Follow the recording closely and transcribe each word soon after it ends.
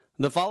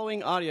The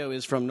following audio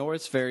is from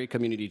Norris Ferry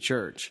Community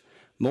Church.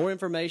 More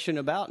information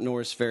about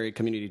Norris Ferry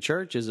Community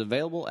Church is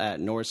available at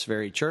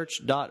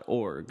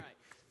norrisferrychurch.org.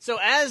 So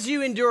as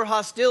you endure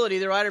hostility,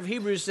 the writer of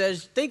Hebrews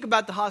says, think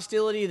about the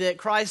hostility that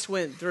Christ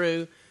went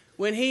through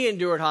when he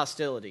endured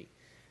hostility.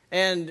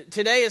 And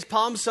today is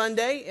Palm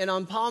Sunday, and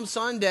on Palm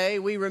Sunday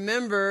we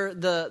remember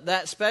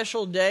that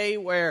special day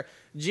where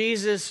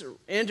Jesus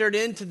entered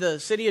into the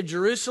city of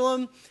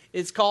Jerusalem.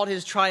 It's called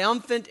his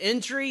triumphant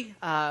entry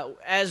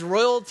as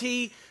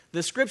royalty.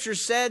 The Scripture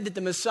said that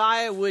the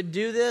Messiah would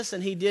do this,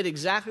 and he did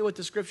exactly what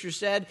the Scripture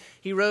said.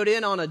 He rode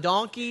in on a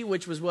donkey,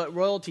 which was what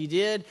royalty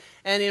did.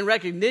 And in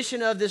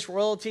recognition of this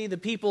royalty, the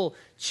people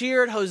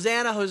cheered,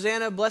 "Hosanna,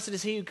 Hosanna, blessed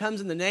is he who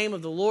comes in the name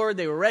of the Lord."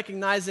 They were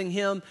recognizing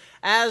him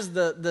as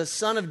the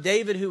Son of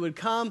David who would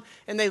come,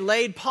 and they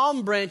laid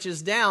palm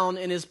branches down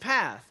in his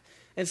path.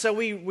 And so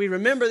we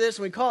remember this,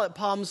 and we call it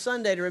Palm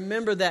Sunday to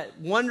remember that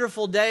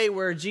wonderful day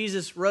where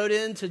Jesus rode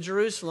into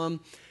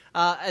Jerusalem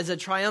as a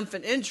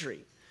triumphant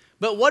entry.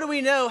 But what do we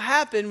know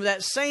happened with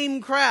that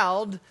same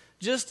crowd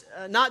just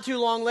not too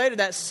long later,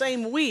 that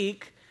same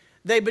week?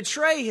 They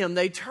betray him,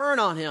 they turn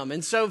on him.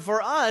 And so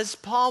for us,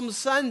 Palm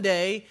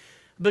Sunday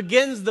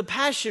begins the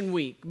Passion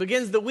Week,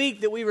 begins the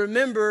week that we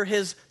remember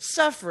his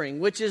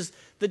suffering, which is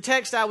the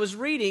text I was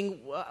reading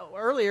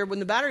earlier when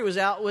the battery was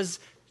out, was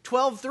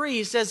 12:3.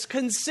 He says,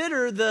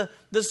 consider the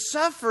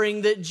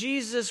suffering that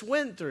Jesus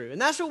went through.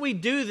 And that's what we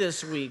do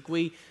this week.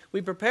 We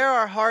prepare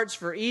our hearts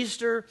for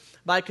Easter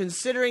by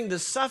considering the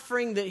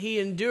suffering that he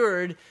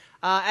endured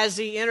as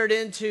he entered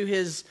into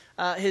his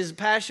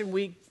Passion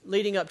Week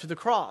leading up to the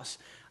cross.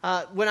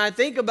 When I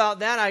think about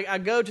that, I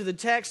go to the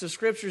text of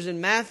Scriptures in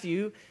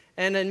Matthew,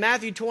 and in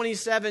Matthew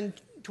 27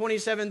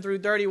 through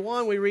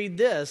 31, we read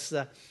this.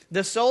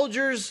 The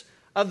soldiers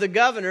of the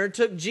governor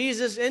took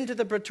Jesus into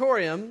the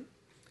praetorium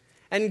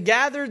and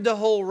gathered the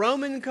whole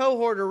Roman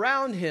cohort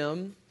around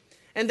him,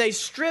 and they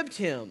stripped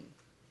him.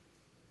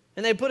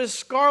 And they put a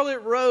scarlet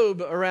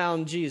robe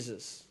around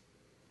Jesus.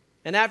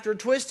 And after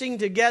twisting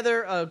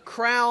together a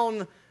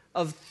crown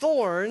of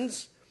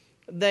thorns,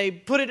 they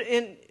put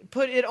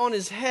it on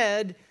his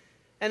head,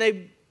 and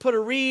they put a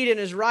reed in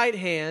his right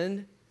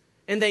hand,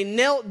 and they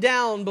knelt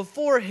down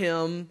before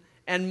him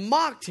and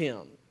mocked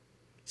him,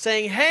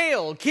 saying,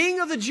 "Hail, King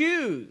of the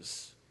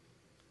Jews!"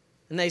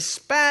 And they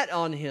spat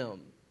on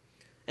him.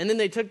 And then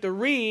they took the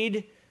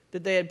reed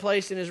that they had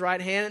placed in his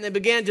right hand, and they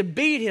began to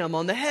beat him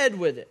on the head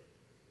with it.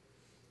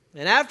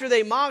 And after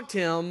they mocked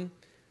him,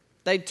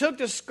 they took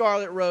the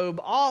scarlet robe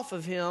off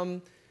of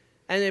him,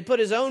 and they put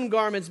his own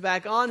garments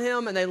back on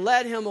him, and they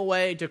led him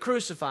away to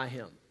crucify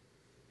him.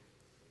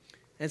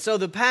 And so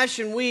the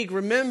Passion Week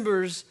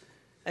remembers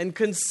and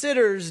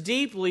considers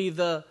deeply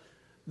the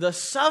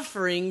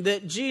suffering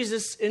that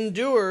Jesus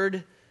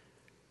endured.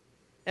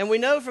 And we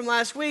know from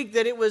last week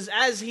that it was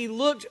as he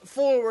looked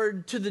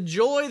forward to the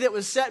joy that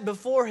was set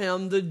before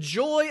him, the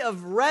joy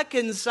of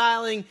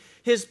reconciling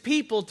his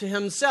people to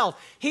himself.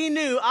 He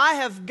knew, I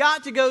have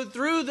got to go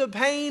through the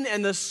pain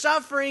and the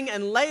suffering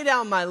and lay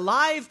down my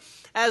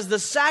life as the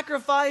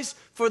sacrifice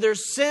for their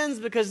sins,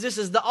 because this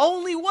is the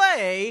only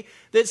way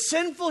that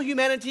sinful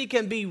humanity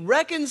can be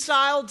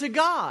reconciled to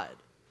God.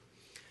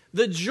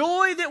 The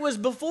joy that was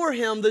before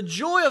him, the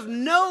joy of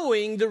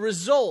knowing the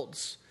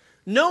results,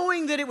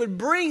 knowing that it would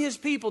bring his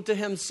people to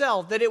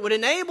himself, that it would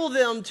enable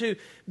them to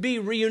be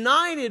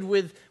reunited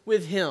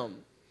with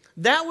him.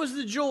 That was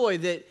the joy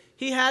that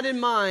he had in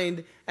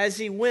mind as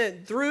he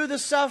went through the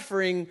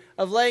suffering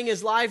of laying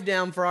his life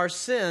down for our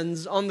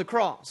sins on the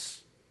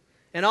cross.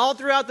 And all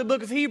throughout the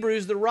book of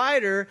Hebrews, the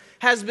writer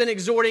has been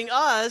exhorting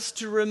us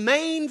to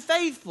remain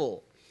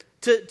faithful,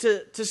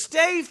 to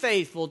stay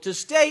faithful, to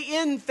stay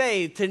in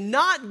faith, to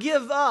not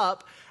give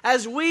up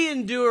as we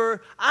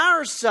endure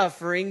our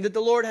suffering that the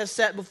Lord has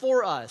set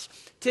before us,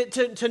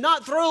 to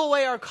not throw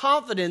away our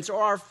confidence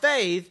or our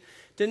faith,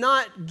 to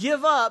not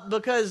give up,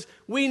 because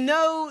we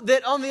know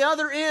that on the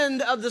other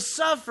end of the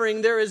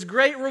suffering there is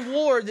great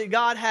reward that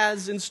God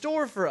has in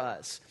store for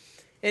us.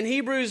 In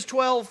Hebrews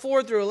 12,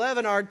 4 through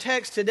 11, our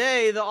text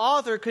today, the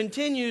author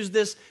continues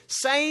this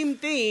same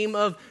theme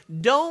of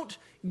don't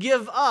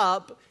give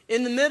up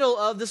in the middle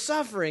of the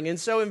suffering. And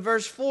so in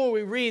verse 4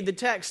 we read the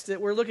text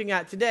that we're looking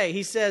at today.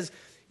 He says,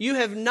 "You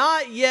have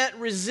not yet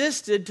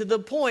resisted to the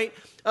point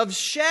of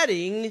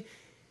shedding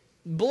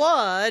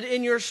blood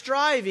in your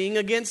striving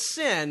against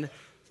sin."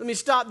 Let me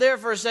stop there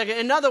for a second.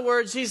 In other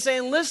words, he's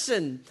saying,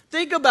 listen,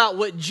 think about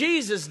what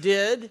Jesus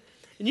did,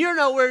 and you're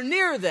nowhere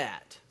near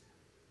that.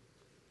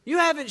 You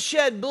haven't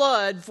shed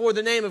blood for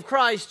the name of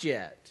Christ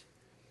yet.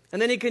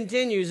 And then he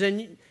continues,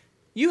 and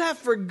you have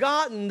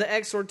forgotten the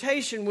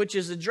exhortation which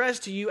is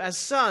addressed to you as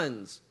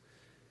sons.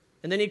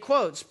 And then he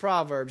quotes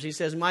Proverbs. He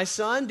says, "My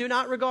son, do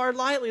not regard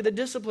lightly the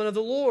discipline of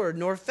the Lord,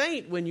 nor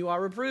faint when you are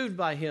reproved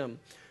by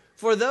him.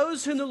 For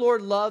those whom the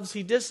Lord loves,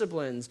 he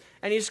disciplines,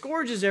 and he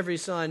scourges every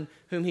son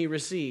whom he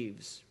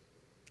receives.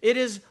 It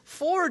is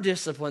for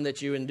discipline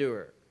that you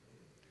endure.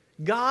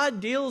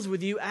 God deals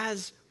with you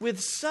as with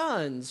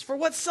sons. For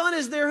what son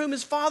is there whom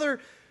his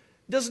father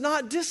does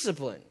not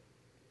discipline?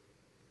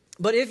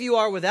 But if you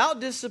are without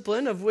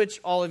discipline, of which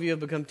all of you have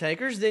become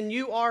takers, then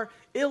you are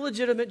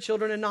illegitimate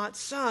children and not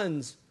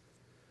sons.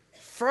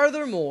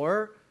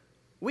 Furthermore,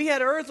 we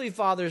had earthly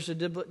fathers to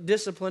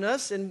discipline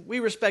us, and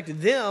we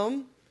respected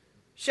them.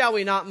 Shall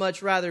we not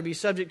much rather be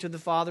subject to the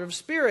Father of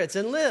spirits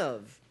and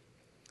live?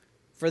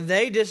 For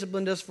they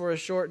disciplined us for a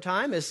short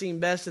time, as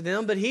seemed best to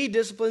them, but he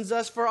disciplines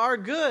us for our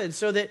good,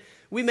 so that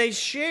we may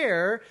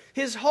share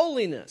his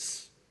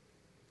holiness.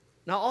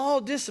 Now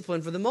all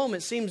discipline for the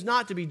moment seems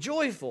not to be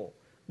joyful,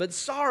 but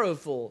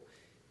sorrowful.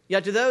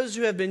 Yet to those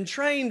who have been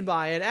trained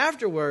by it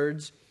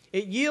afterwards,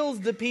 it yields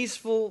the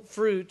peaceful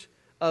fruit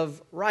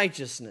of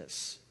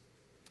righteousness.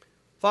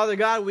 Father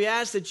God, we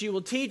ask that you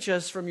will teach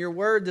us from your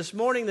word this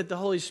morning, that the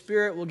Holy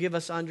Spirit will give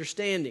us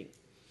understanding.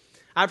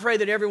 I pray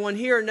that everyone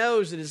here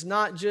knows that it's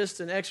not just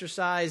an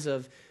exercise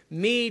of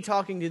me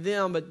talking to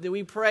them, but that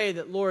we pray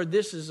that, Lord,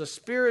 this is a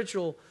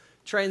spiritual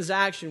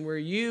transaction where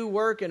you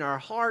work in our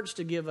hearts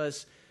to give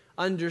us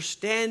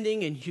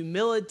understanding and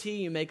humility.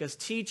 You make us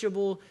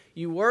teachable.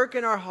 You work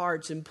in our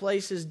hearts in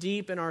places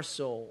deep in our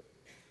soul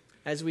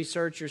as we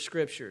search your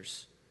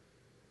scriptures.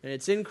 And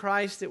it's in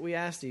Christ that we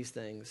ask these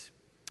things.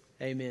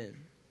 Amen.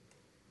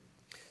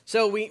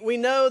 So we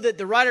know that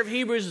the writer of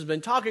Hebrews has been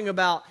talking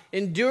about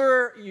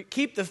endure,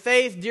 keep the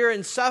faith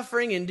during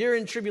suffering, endure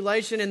in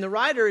tribulation. And the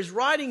writer is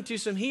writing to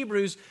some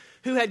Hebrews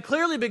who had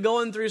clearly been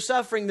going through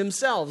suffering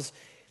themselves.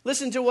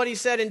 Listen to what he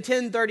said in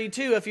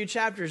 1032 a few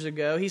chapters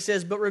ago. He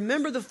says, "But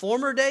remember the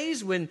former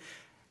days when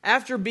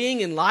after being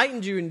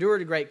enlightened you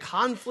endured a great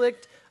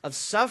conflict of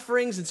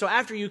sufferings. And so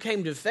after you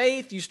came to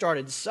faith, you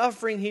started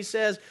suffering," he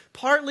says,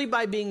 "partly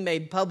by being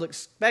made public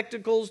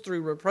spectacles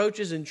through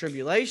reproaches and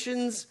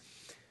tribulations,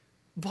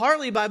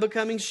 partly by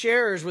becoming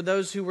sharers with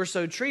those who were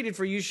so treated,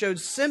 for you showed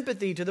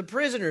sympathy to the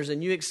prisoners,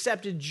 and you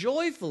accepted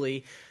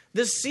joyfully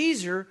the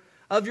seizure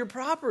of your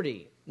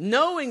property,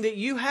 knowing that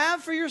you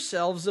have for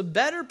yourselves a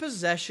better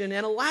possession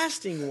and a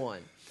lasting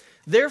one.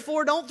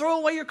 Therefore, don't throw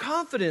away your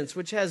confidence,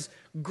 which has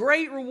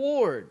great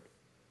reward.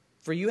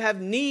 For you have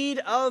need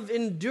of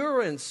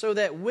endurance, so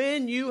that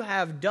when you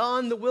have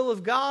done the will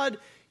of God,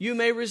 you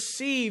may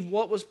receive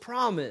what was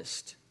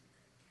promised.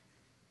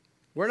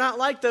 We're not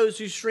like those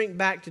who shrink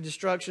back to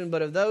destruction,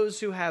 but of those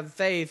who have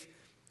faith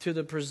to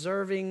the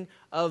preserving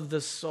of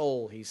the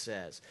soul," he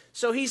says.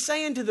 So he's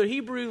saying to the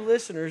Hebrew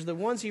listeners, the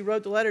ones he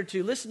wrote the letter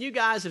to, listen, you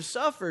guys have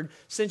suffered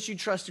since you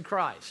trusted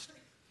Christ.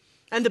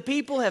 And the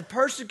people have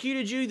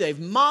persecuted you, they've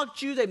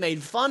mocked you, they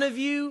made fun of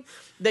you,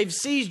 they've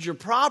seized your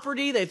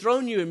property, they've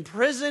thrown you in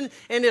prison.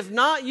 And if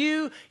not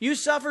you, you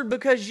suffered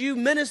because you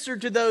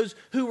ministered to those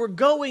who were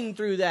going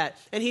through that.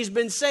 And he's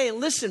been saying,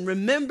 listen,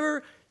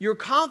 remember, your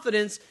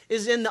confidence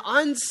is in the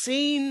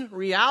unseen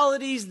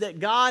realities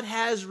that God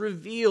has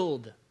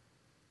revealed.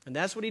 And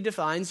that's what he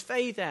defines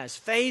faith as.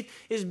 Faith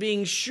is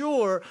being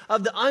sure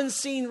of the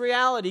unseen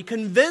reality,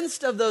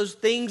 convinced of those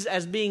things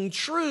as being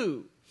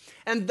true.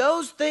 And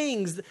those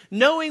things,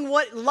 knowing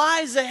what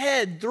lies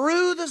ahead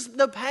through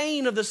the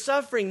pain of the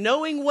suffering,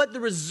 knowing what the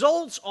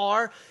results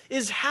are,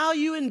 is how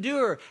you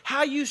endure,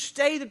 how you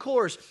stay the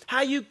course,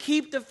 how you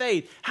keep the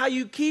faith, how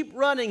you keep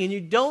running and you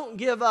don't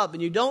give up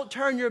and you don't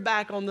turn your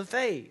back on the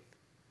faith.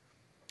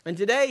 And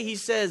today he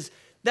says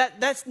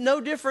that's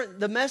no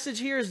different. The message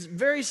here is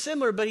very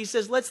similar, but he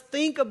says let's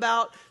think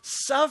about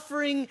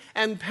suffering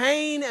and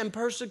pain and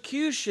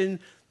persecution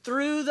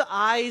through the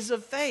eyes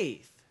of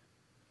faith.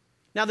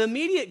 Now, the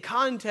immediate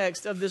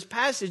context of this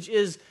passage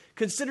is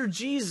consider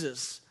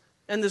Jesus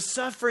and the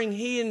suffering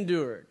he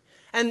endured.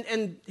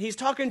 And he's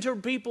talking to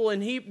people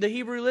and the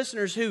Hebrew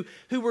listeners who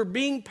were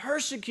being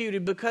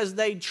persecuted because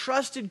they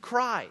trusted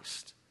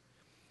Christ.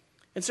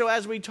 And so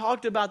as we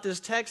talked about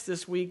this text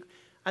this week,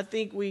 I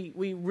think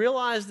we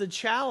realize the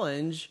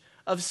challenge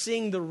of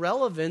seeing the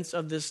relevance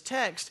of this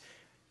text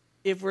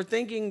if we're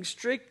thinking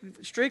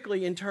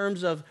strictly in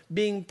terms of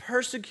being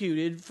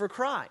persecuted for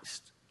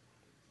Christ.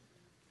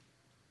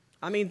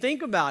 I mean,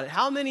 think about it.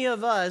 How many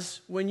of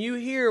us, when you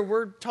hear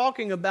we're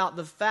talking about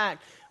the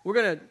fact,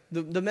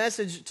 the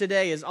message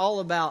today is all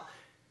about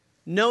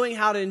knowing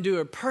how to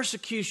endure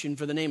persecution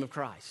for the name of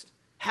Christ.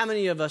 How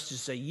many of us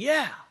just say,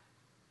 yeah,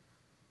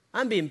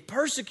 I'm being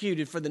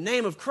persecuted for the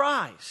name of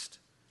Christ?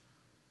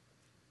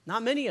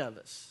 Not many of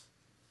us.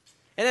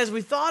 And as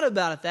we thought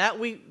about that,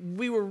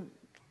 we were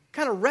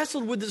kind of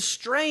wrestled with the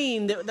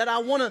strain that I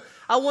want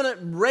to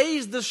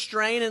raise the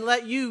strain and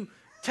let you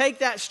take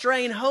that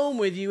strain home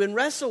with you and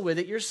wrestle with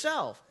it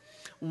yourself.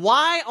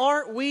 Why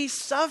aren't we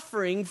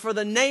suffering for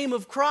the name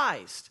of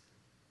Christ?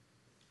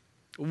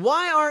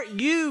 Why aren't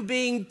you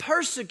being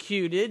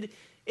persecuted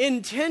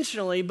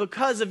intentionally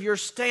because of your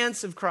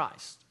stance of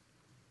Christ?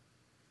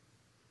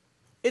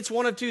 It's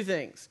one of two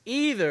things.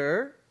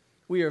 Either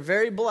we are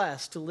very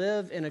blessed to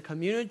live in a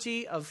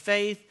community of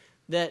faith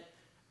that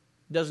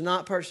does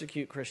not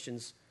persecute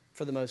Christians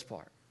for the most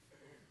part.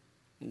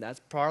 And that's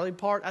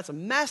a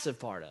massive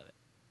part of it.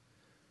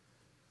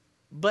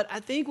 But I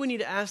think we need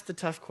to ask the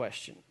tough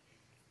question.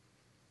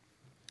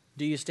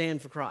 Do you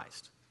stand for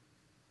Christ?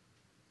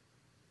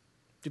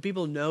 Do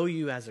people know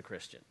you as a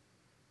Christian?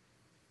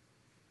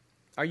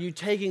 Are you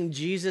taking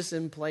Jesus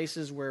in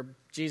places where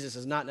Jesus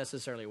is not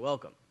necessarily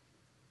welcome?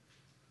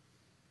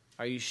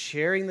 Are you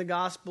sharing the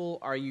gospel?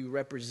 Are you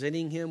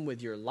representing him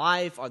with your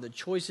life? Are the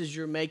choices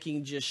you're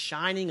making just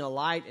shining a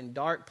light in a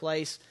dark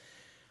place?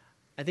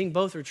 I think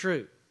both are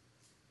true,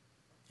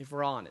 if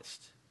we're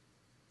honest.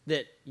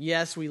 That,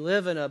 yes, we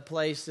live in a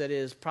place that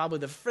is probably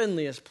the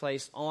friendliest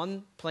place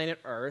on planet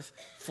Earth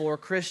for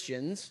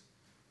Christians,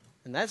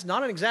 and that's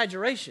not an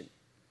exaggeration.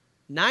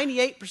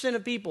 98%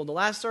 of people, the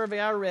last survey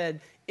I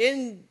read,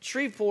 in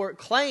Shreveport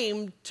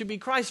claim to be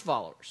Christ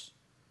followers.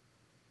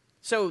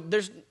 So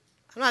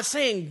I'm not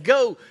saying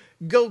go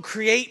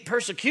create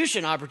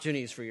persecution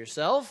opportunities for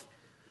yourself.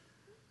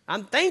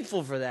 I'm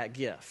thankful for that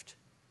gift.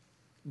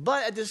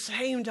 But at the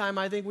same time,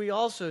 I think we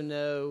also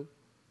know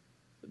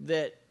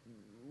that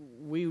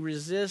we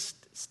resist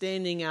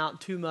standing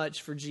out too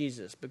much for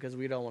Jesus because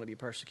we don't want to be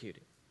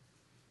persecuted.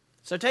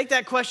 So take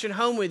that question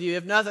home with you,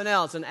 if nothing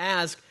else, and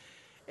ask,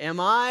 am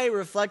I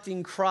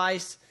reflecting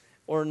Christ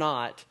or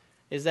not?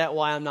 Is that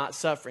why I'm not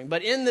suffering?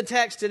 But in the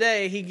text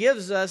today, he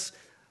gives us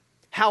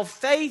how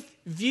faith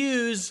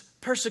views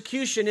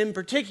persecution in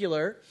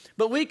particular,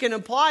 but we can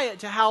apply it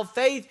to how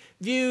faith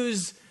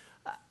views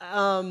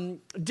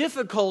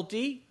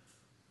difficulty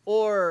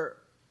or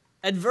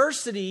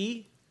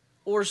adversity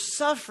or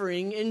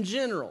suffering in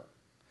general.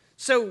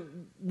 So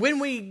when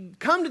we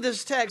come to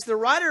this text, the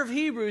writer of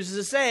Hebrews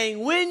is saying,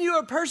 when you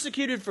are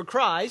persecuted for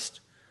Christ,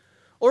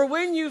 or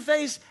when you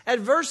face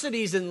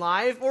adversities in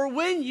life, or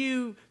when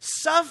you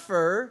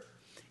suffer,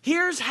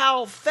 here's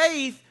how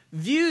faith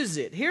views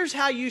it. Here's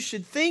how you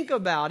should think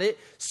about it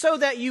so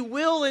that you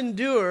will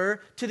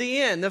endure to the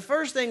end. The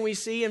first thing we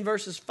see in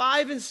verses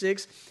 5 and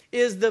 6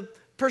 is the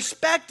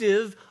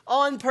perspective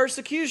on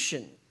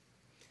persecution.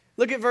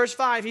 Look at verse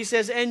 5. He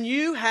says, and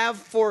you have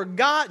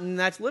forgotten,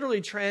 that's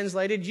literally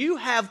translated, you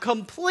have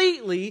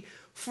completely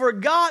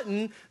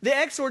forgotten the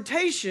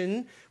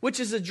exhortation which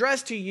is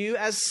addressed to you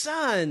as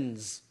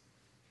sons.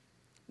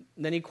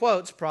 Then he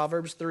quotes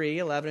Proverbs 3,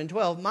 11 and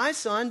 12. My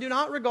son, do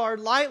not regard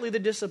lightly the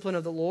discipline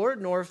of the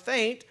Lord, nor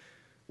faint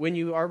when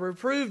you are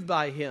reproved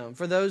by him.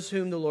 For those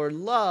whom the Lord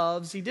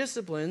loves, he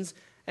disciplines,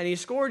 and he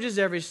scourges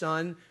every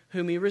son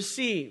whom he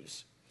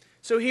receives.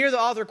 So here the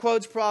author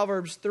quotes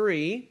Proverbs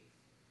 3,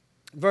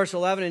 verse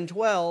 11 and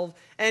 12,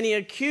 and he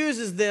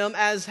accuses them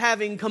as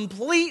having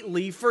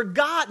completely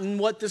forgotten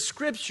what the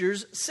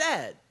Scriptures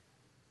said.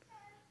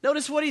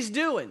 Notice what he's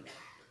doing.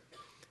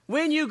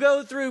 When you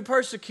go through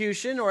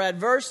persecution or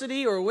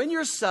adversity or when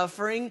you're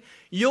suffering,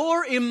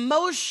 your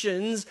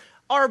emotions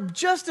are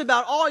just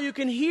about all you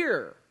can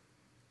hear.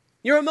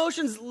 Your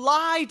emotions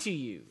lie to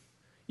you.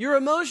 Your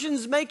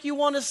emotions make you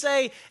want to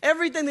say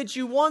everything that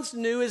you once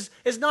knew is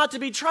not to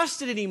be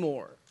trusted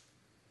anymore.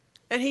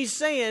 And he's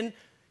saying,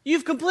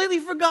 you've completely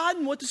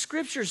forgotten what the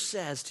Scripture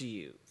says to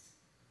you.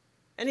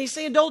 And he's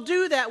saying, don't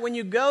do that when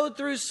you go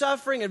through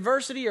suffering,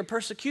 adversity, or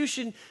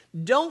persecution.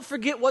 Don't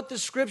forget what the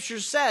Scripture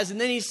says.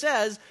 And then he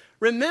says,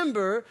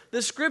 remember,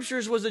 the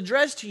Scriptures was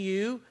addressed to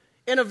you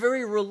in a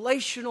very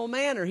relational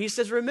manner. He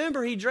says,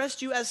 remember, he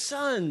addressed you as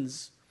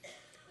sons.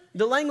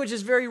 The language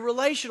is very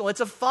relational. It's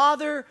a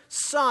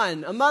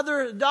father-son, a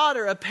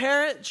mother-daughter, a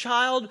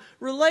parent-child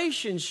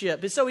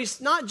relationship. And so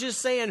he's not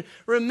just saying,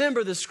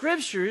 remember the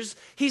Scriptures.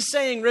 He's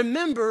saying,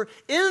 remember,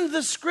 in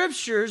the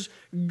Scriptures,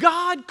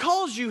 God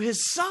calls you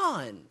his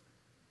son.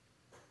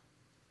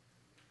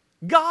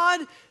 God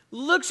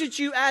looks at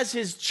you as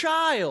his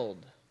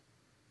child.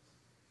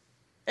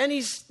 And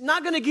he's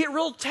not going to get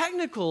real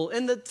technical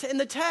in the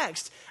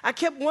text. I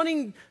kept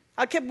wanting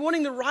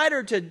the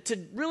writer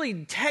to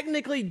really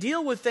technically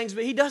deal with things,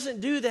 but he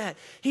doesn't do that.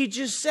 He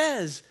just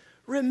says,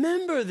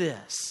 remember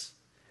this.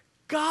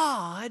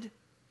 God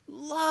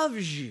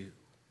loves you.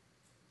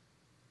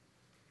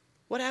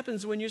 What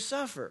happens when you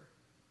suffer?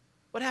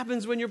 What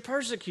happens when you're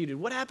persecuted?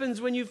 What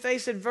happens when you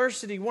face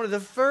adversity? One of the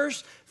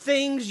first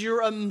things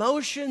your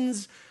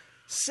emotions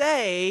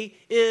say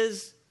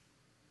is,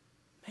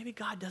 maybe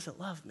God doesn't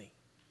love me.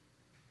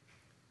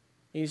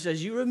 And he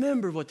says, you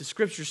remember what the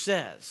Scripture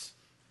says.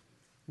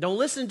 Don't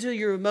listen to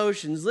your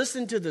emotions.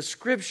 Listen to the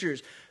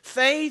Scriptures.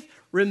 Faith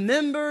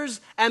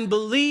remembers and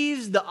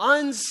believes the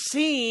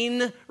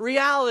unseen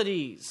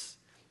realities.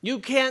 You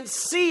can't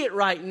see it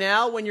right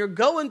now when you're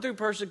going through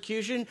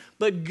persecution,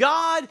 but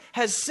God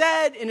has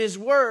said in his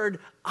word,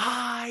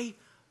 I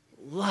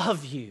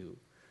love you.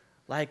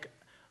 Like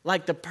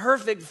the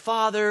perfect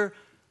father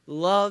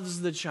loves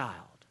the child.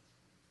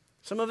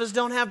 Some of us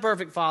don't have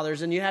perfect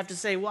fathers, and you have to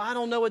say, well, I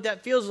don't know what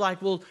that feels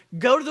like. Well,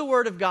 go to the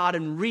Word of God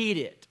and read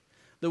it.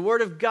 The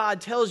Word of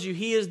God tells you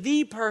he is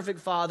the perfect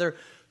Father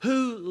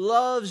who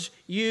loves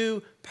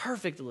you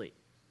perfectly.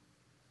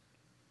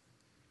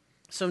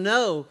 So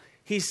no,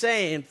 he's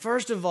saying,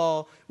 first of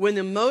all, when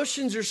the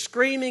emotions are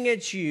screaming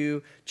at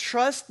you,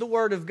 trust the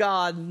Word of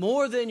God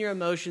more than your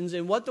emotions.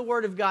 And what the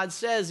Word of God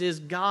says is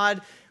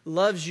God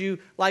loves you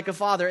like a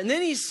father. And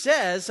then he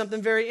says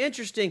something very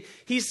interesting.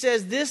 He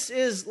says this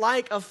is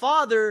like a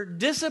father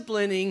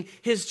disciplining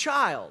his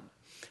child.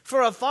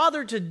 For a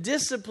father to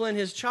discipline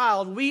his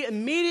child, we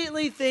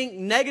immediately think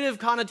negative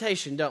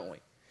connotation, don't we?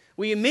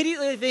 we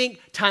immediately think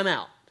time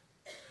out,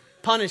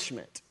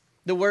 punishment.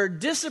 The word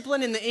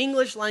discipline in the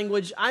English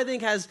language, I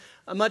think, has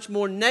a much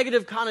more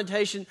negative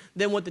connotation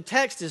than what the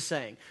text is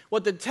saying.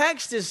 What the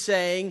text is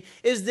saying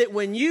is that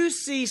when you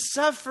see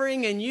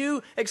suffering and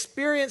you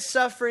experience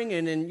suffering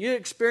and you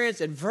experience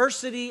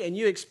adversity and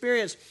you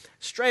experience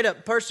straight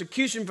up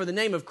persecution for the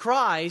name of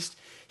Christ,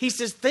 he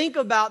says, think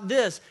about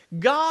this.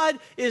 God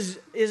is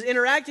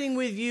interacting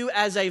with you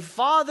as a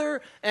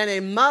father and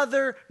a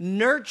mother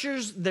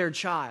nurtures their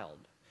child.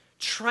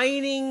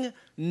 Training,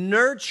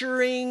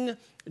 nurturing,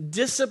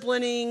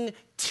 disciplining,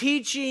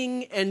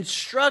 teaching,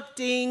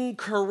 instructing,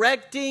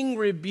 correcting,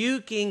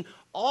 rebuking,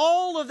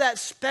 all of that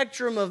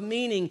spectrum of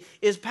meaning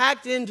is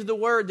packed into the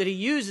word that he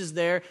uses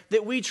there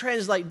that we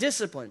translate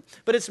discipline.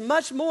 But it's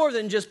much more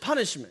than just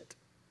punishment.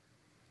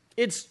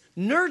 It's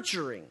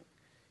nurturing.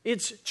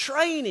 It's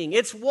training.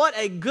 It's what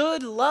a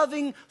good,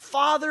 loving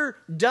father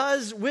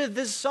does with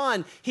his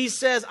son. He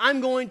says,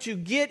 I'm going to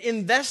get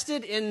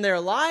invested in their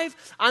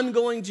life. I'm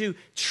going to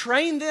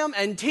train them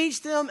and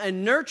teach them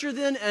and nurture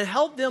them and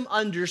help them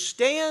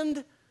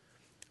understand.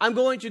 I'm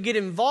going to get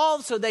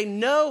involved so they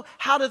know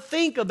how to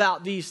think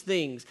about these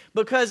things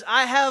because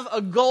I have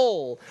a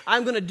goal.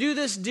 I'm going to do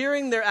this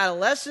during their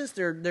adolescence,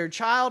 their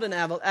child and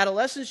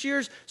adolescence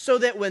years, so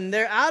that when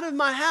they're out of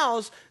my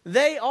house,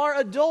 they are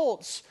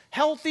adults.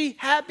 Healthy,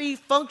 happy,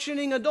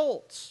 functioning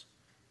adults.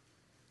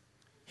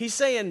 He's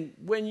saying,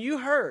 when you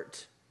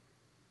hurt,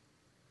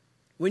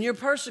 when you're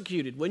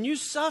persecuted, when you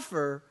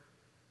suffer,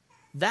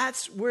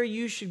 that's where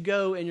you should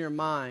go in your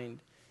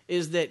mind,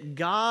 is that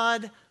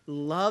God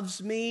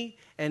loves me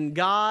and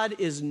God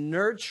is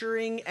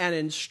nurturing and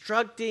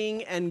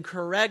instructing and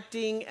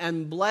correcting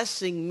and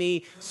blessing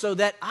me so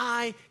that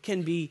I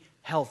can be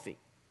healthy.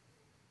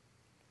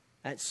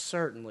 That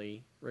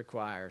certainly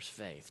requires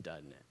faith,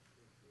 doesn't it?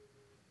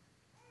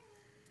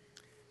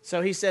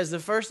 So he says, the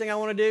first thing I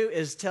want to do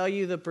is tell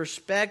you the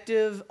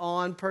perspective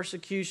on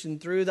persecution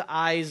through the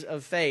eyes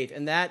of faith.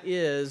 And that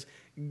is,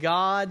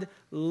 God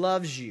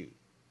loves you.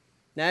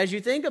 Now, as you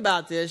think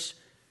about this,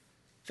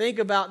 think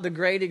about the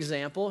great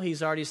example.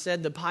 He's already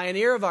said the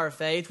pioneer of our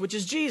faith, which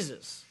is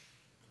Jesus.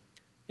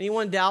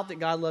 Anyone doubt that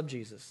God loved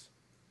Jesus?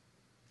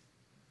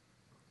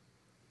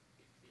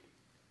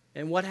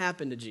 And what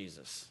happened to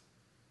Jesus?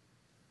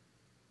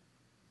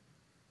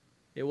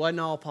 It wasn't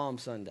all Palm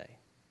Sunday.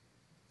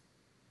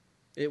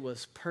 It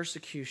was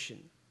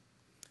persecution.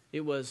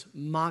 It was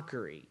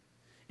mockery.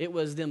 It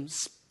was them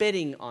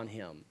spitting on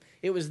him.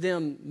 It was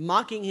them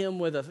mocking him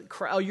with a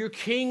crown. Oh, you're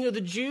king of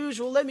the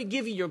Jews? Well, let me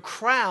give you your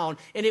crown.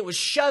 And it was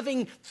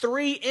shoving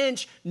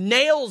 3-inch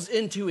nails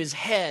into his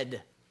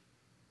head.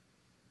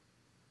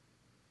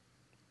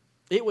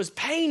 It was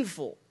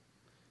painful.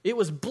 It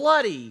was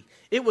bloody.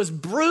 It was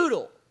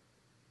brutal.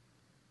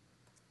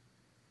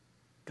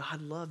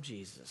 God loved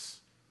Jesus,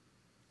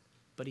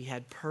 but he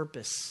had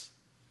purpose.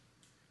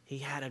 He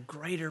had a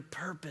greater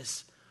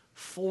purpose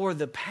for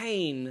the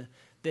pain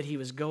that he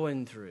was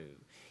going through.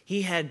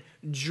 He had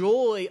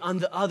joy on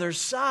the other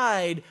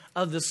side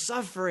of the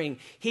suffering.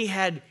 He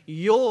had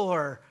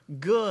your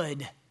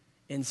good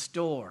in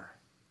store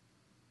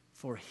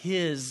for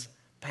his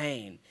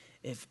pain.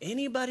 If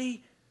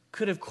anybody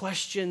could have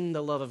questioned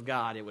the love of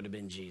God, it would have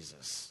been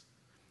Jesus.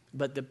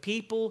 But the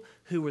people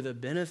who were the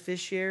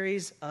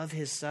beneficiaries of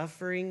his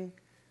suffering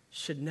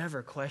should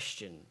never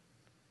question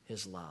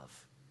his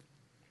love.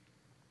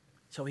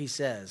 So he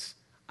says,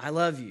 I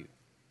love you.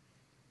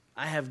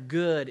 I have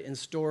good in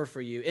store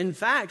for you. In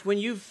fact, when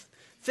you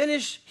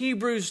finish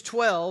Hebrews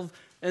 12,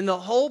 and the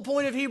whole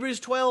point of Hebrews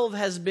 12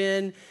 has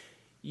been,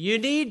 you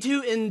need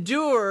to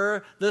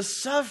endure the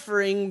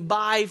suffering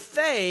by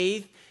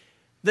faith.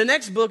 The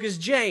next book is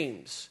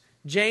James.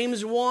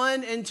 James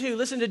 1 and 2.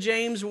 Listen to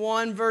James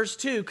 1 verse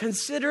 2.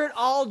 Consider it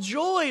all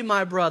joy,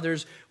 my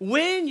brothers,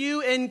 when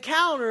you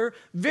encounter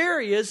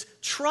various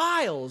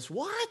trials.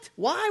 What?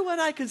 Why would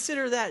I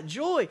consider that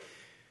joy?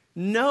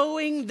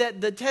 Knowing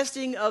that the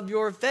testing of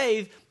your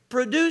faith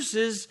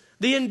produces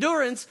the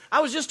endurance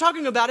I was just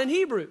talking about in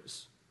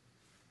Hebrews.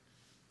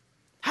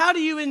 How do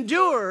you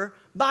endure?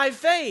 By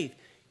faith.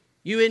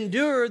 You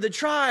endure the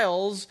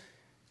trials,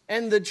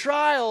 and the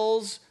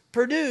trials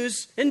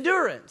produce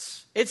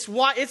endurance. It's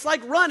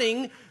like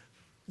running.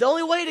 The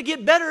only way to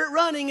get better at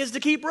running is to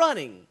keep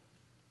running.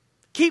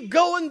 Keep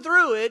going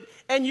through it,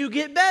 and you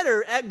get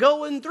better at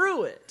going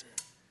through it.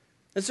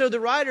 And so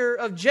the writer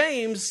of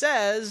James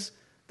says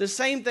the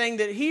same thing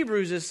that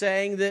Hebrews is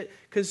saying, that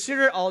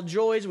consider it all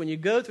joys when you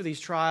go through these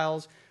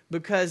trials,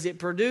 because it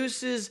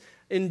produces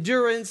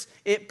endurance,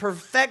 it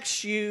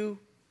perfects you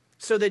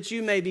so that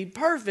you may be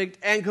perfect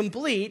and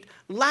complete,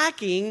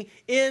 lacking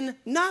in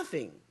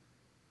nothing.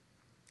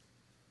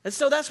 And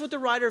so that's what the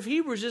writer of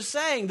Hebrews is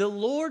saying. The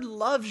Lord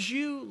loves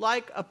you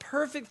like a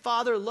perfect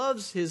father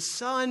loves his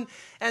son,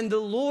 and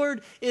the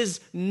Lord is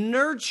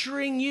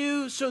nurturing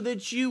you so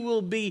that you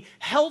will be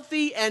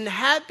healthy and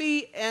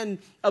happy and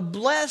a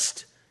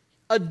blessed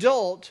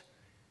adult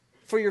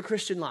for your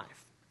Christian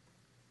life.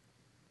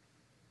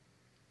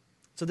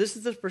 So this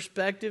is the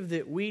perspective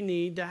that we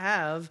need to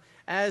have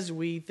as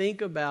we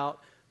think about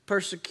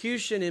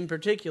persecution in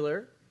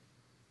particular,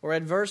 or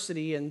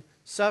adversity and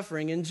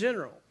suffering in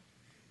general.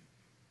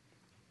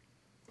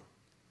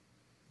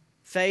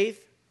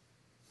 Faith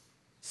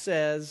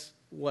says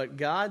what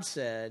God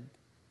said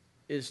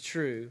is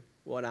true,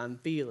 what I'm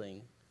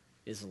feeling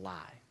is a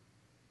lie.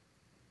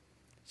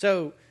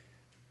 So,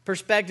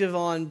 perspective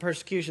on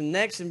persecution.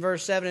 Next, in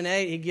verse 7 and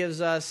 8, he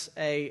gives us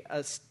a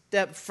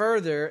step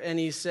further, and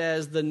he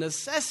says the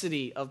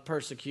necessity of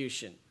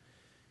persecution.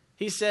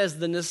 He says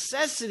the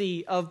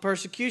necessity of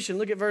persecution.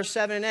 Look at verse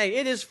 7 and 8.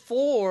 It is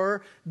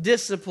for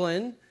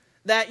discipline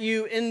that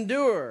you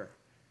endure.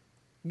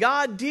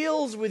 God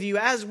deals with you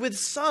as with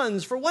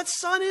sons. For what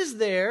son is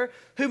there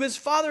whom his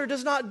father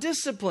does not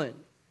discipline?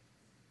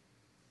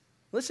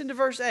 Listen to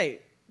verse 8.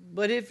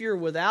 But if you're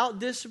without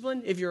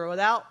discipline, if you're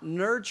without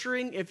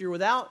nurturing, if you're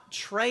without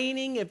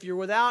training, if you're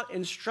without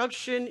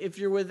instruction, if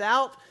you're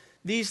without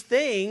these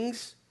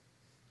things,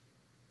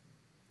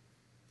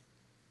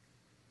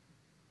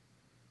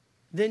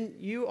 then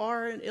you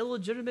are an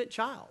illegitimate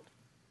child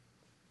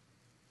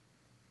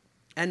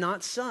and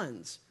not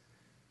sons.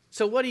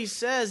 So what he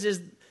says is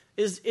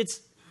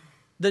it's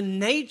the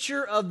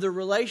nature of the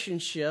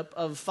relationship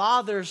of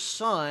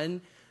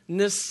father-son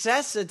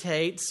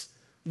necessitates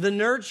the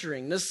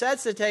nurturing,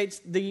 necessitates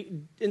the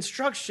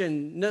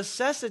instruction,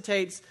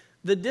 necessitates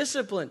the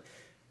discipline.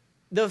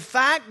 The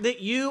fact that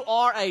you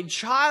are a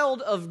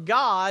child of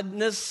God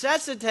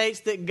necessitates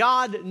that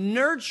God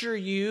nurture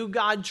you,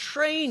 God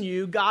train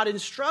you, God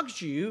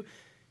instructs you.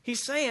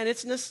 He's saying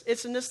it's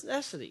a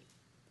necessity.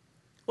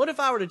 What if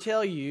I were to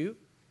tell you,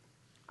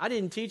 I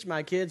didn't teach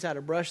my kids how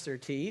to brush their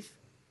teeth.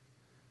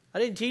 I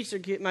didn't teach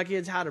my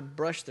kids how to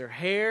brush their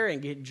hair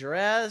and get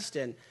dressed.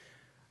 And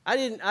I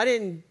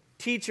didn't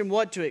teach them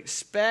what to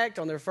expect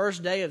on their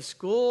first day of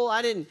school.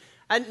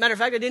 Matter of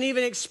fact, I didn't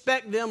even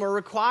expect them or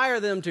require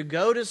them to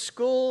go to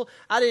school.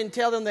 I didn't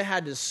tell them they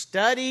had to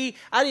study.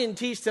 I didn't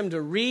teach them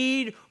to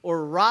read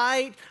or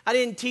write. I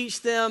didn't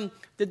teach them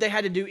that they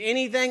had to do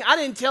anything. I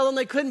didn't tell them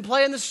they couldn't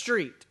play in the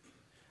street.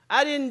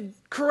 I didn't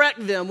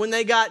correct them when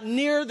they got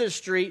near the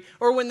street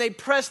or when they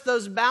pressed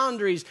those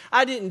boundaries.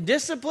 I didn't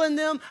discipline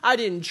them. I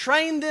didn't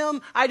train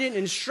them. I didn't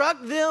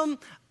instruct them.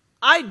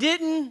 I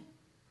didn't.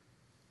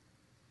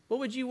 What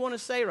would you want to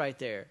say right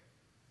there?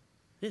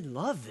 I didn't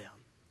love them.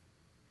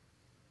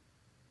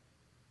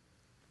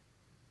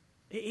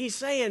 He's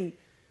saying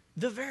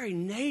the very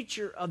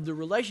nature of the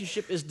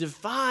relationship is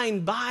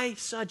defined by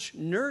such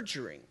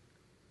nurturing.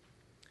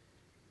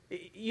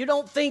 You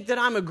don't think that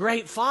I'm a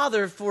great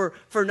father for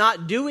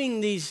not doing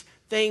these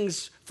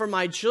things for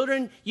my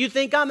children. You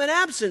think I'm an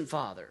absent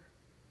father.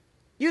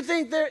 You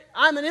think that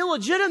I'm an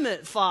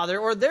illegitimate father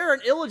or they're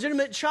an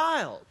illegitimate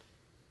child.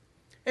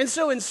 And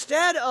so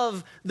instead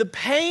of the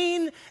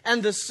pain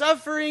and the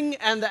suffering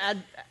and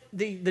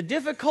the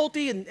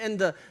difficulty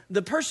and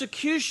the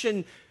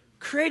persecution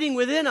creating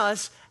within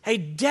us a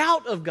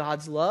doubt of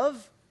God's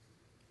love,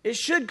 it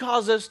should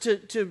cause us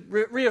to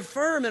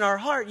reaffirm in our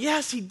heart,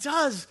 yes, He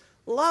does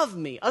love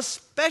me.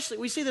 Especially,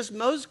 we see this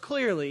most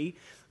clearly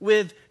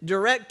with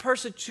direct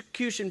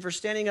persecution for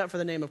standing up for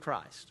the name of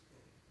Christ.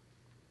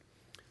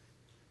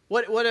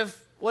 What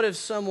if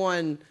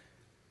someone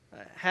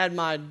had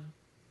my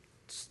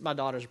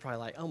daughters are probably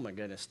like, oh my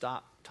goodness,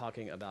 stop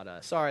talking about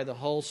us. Sorry, the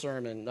whole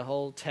sermon, the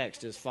whole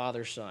text is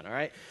father, son, all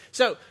right?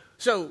 So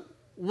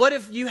what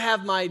if you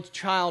have my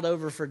child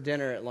over for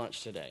dinner at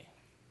lunch today?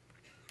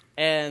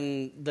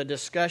 And the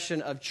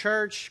discussion of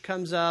church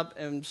comes up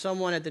and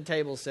someone at the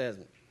table says,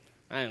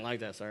 I didn't like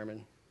that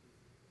sermon.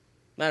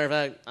 Matter of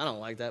fact, I don't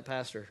like that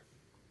pastor.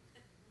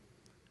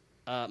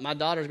 My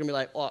daughter's going to be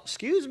like, oh,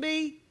 excuse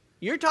me,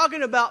 you're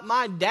talking about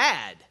my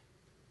dad.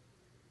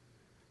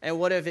 And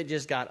what if it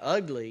just got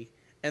ugly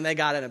and they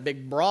got in a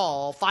big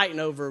brawl fighting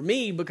over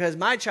me because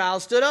my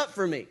child stood up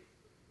for me?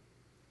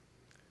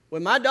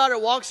 When my daughter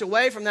walks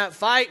away from that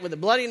fight with a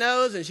bloody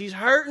nose and she's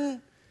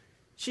hurting,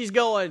 she's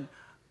going,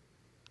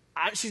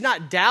 she's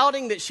not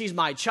doubting that she's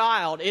my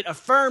child. It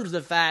affirms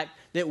the fact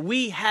that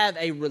we have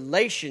a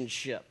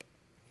relationship.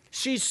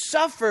 She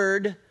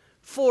suffered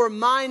for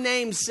my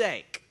name's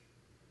sake.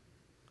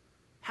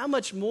 How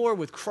much more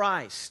with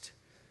Christ?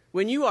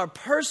 When you are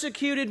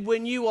persecuted,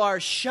 when you are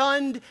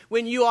shunned,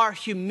 when you are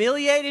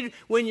humiliated,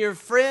 when your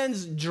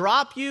friends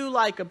drop you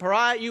like a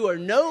pariah, you are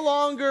no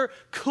longer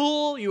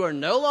cool, you are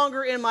no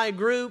longer in my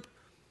group,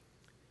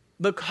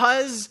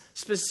 because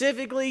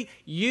specifically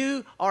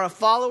you are a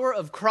follower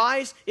of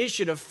Christ, it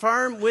should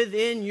affirm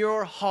within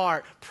your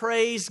heart,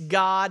 praise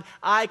God,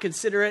 I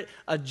consider it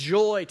a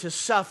joy to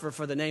suffer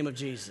for the name of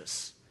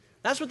Jesus.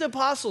 That's what the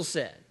apostles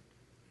said.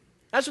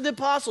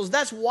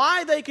 That's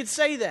why they could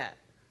say that.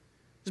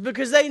 It's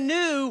because they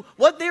knew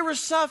what they were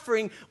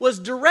suffering was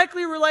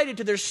directly related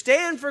to their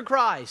stand for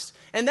Christ.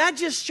 And that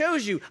just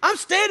shows you, I'm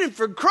standing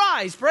for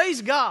Christ,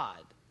 praise God.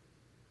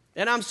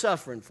 And I'm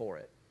suffering for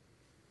it.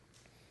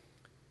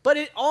 But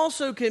it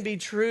also can be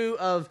true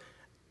of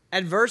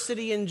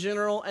adversity in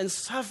general and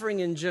suffering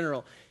in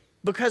general.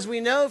 Because we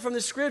know from the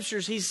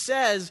scriptures, he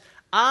says,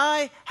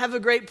 I have a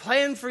great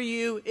plan for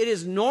you. It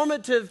is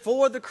normative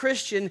for the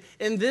Christian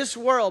in this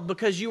world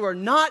because you are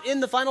not in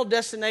the final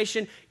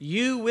destination.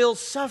 You will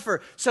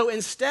suffer. So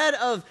instead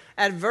of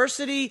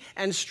adversity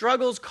and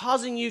struggles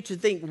causing you to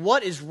think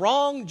what is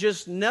wrong,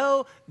 just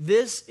know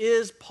this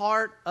is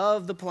part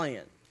of the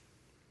plan.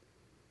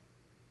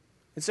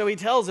 And so he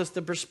tells us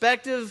the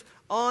perspective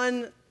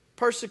on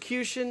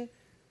persecution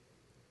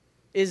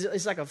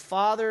is like a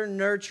father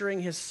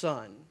nurturing his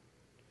son.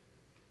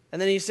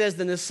 And then he says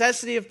the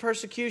necessity of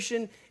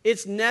persecution,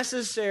 it's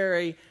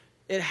necessary.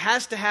 It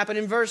has to happen.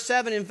 In verse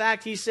 7, in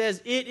fact, he says,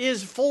 it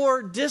is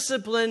for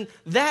discipline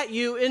that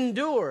you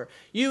endure.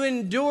 You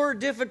endure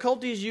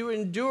difficulties, you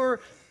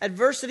endure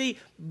adversity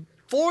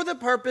for the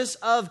purpose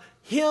of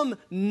him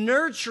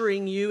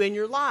nurturing you in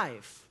your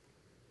life.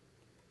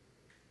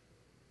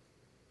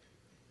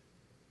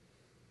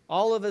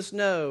 All of us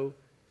know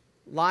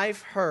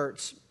life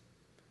hurts.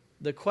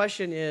 The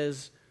question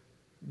is,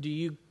 do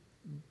you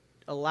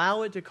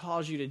allow it to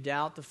cause you to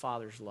doubt the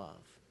Father's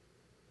love?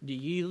 Do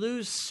you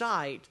lose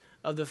sight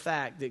of the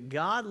fact that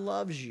God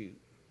loves you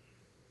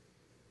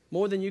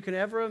more than you can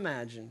ever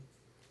imagine,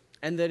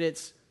 and that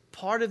it's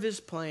part of his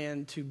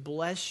plan to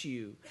bless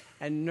you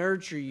and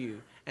nurture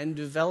you and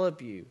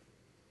develop you?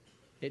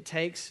 It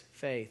takes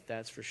faith,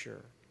 that's for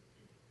sure.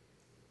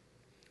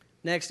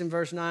 Next, in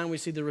verse 9, we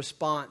see the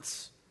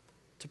response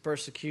to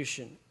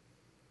persecution.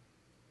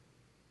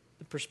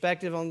 The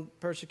perspective on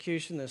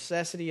persecution, the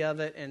necessity of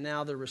it, and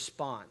now the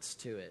response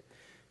to it.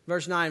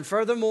 Verse 9,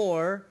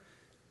 furthermore,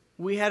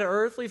 we had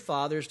earthly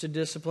fathers to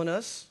discipline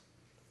us.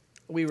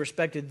 We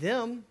respected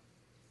them.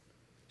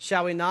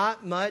 Shall we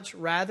not much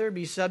rather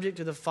be subject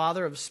to the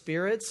Father of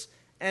spirits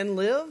and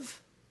live?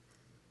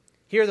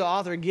 Here the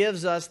author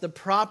gives us the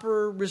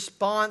proper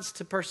response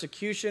to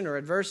persecution or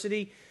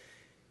adversity.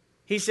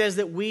 He says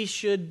that we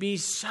should be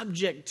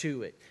subject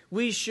to it.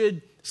 We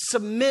should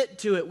submit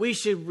to it. We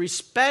should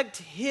respect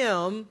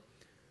him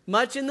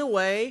much in the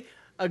way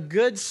a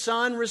good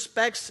son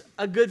respects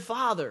a good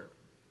father.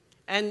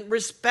 And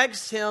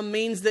respects him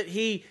means that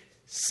he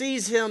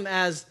sees him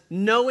as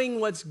knowing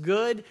what's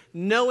good,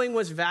 knowing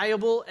what's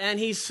valuable, and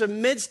he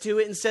submits to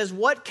it and says,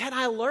 what can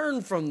I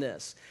learn from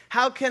this?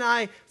 How can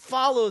I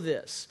follow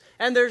this?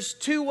 And there's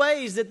two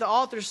ways that the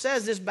author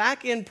says this.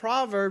 Back in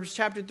Proverbs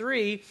chapter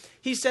 3,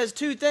 he says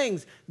two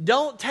things.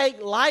 Don't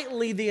take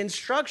lightly the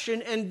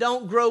instruction and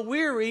don't grow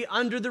weary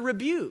under the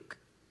rebuke.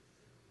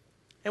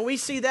 And we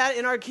see that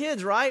in our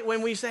kids, right?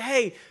 When we say,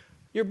 hey,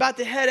 you're about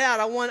to head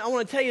out. I want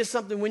to tell you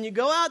something. When you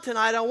go out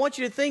tonight, I want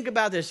you to think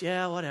about this.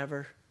 Yeah,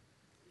 whatever.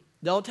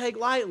 Don't take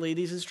lightly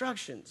these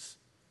instructions.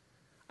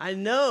 I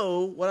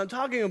know what I'm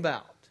talking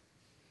about.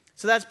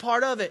 So that's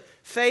part of it.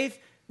 Faith,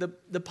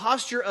 the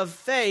posture of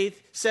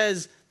faith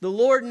says the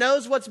Lord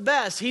knows what's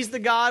best. He's the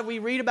God we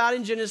read about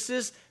in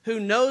Genesis who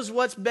knows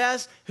what's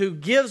best, who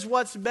gives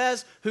what's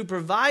best, who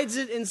provides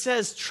it and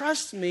says,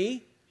 trust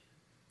me,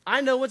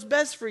 I know what's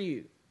best for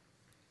you.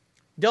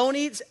 Don't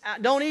eat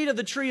of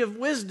the tree of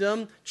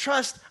wisdom.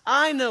 Trust,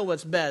 I know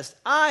what's best.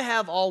 I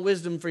have all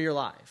wisdom for your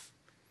life.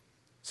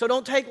 So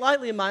don't take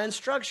lightly my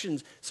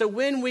instructions. So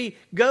when we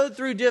go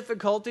through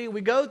difficulty, we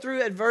go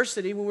through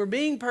adversity, when we're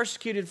being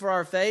persecuted for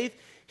our faith,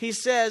 he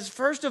says,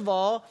 first of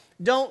all,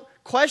 don't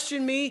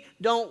question me,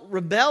 don't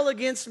rebel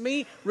against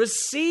me,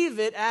 receive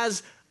it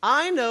as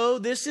I know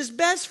this is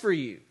best for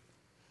you.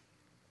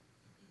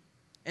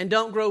 And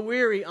don't grow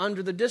weary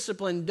under the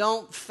discipline.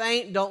 Don't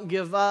faint, don't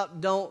give up,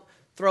 don't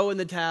throw in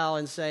the towel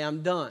and say,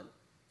 I'm done.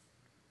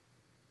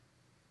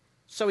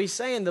 So he's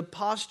saying the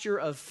posture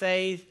of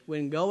faith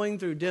when going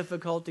through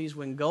difficulties,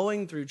 when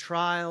going through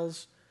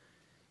trials,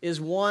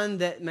 is one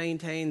that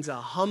maintains a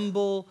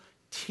humble,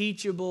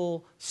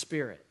 teachable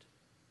spirit.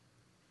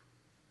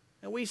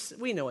 And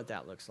we know what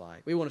that looks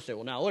like. We want to say,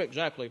 well, now, what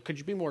exactly? Could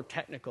you be more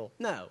technical?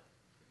 No.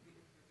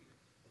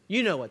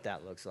 You know what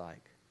that looks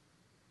like.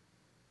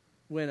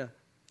 When a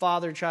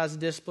father tries to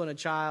discipline a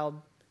child,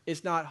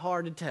 it's not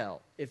hard to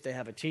tell if they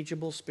have a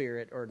teachable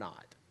spirit or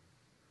not.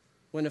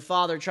 When a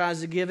father tries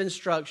to give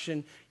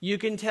instruction, you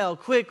can tell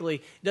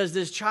quickly, does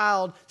this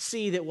child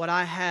see that what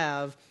I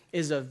have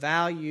is of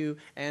value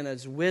and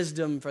is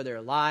wisdom for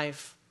their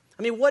life?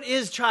 I mean, what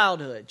is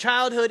childhood?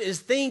 Childhood is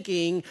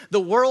thinking the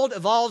world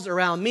evolves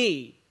around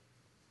me.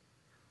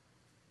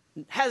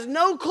 Has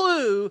no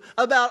clue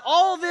about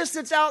all this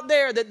that's out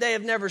there that they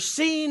have never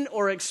seen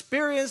or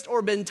experienced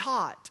or been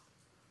taught.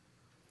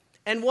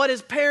 And what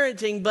is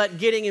parenting but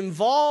getting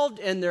involved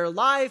in their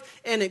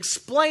life and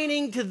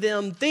explaining to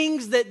them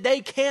things that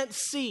they can't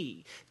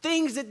see,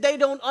 things that they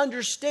don't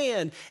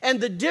understand.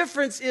 And the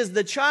difference is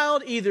the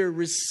child either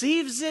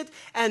receives it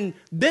and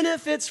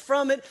benefits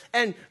from it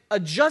and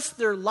adjusts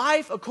their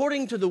life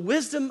according to the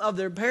wisdom of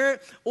their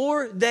parent,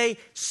 or they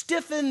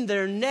stiffen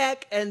their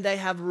neck and they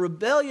have a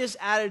rebellious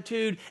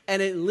attitude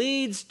and it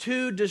leads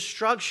to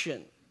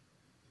destruction.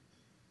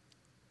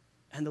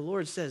 And the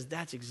Lord says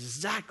that's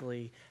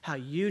exactly how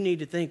you need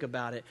to think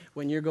about it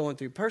when you're going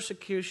through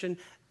persecution,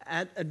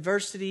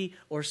 adversity,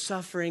 or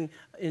suffering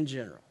in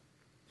general.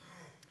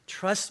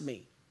 Trust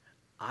me,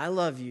 I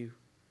love you.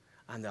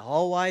 I'm the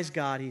all-wise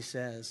God, he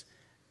says,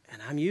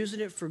 and I'm using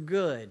it for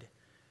good.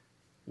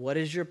 What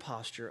is your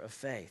posture of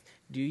faith?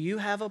 Do you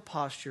have a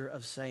posture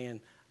of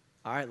saying,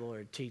 all right,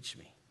 Lord, teach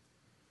me?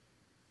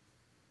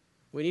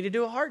 We need to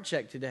do a heart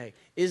check today.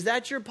 Is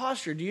that your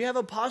posture? Do you have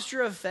a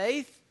posture of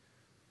faith,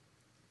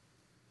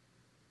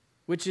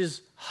 which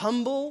is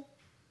humble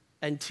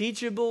and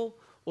teachable,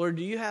 or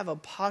do you have a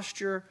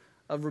posture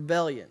of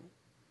rebellion,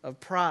 of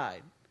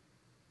pride,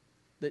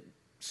 that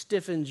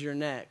stiffens your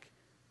neck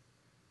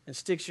and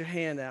sticks your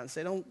hand out and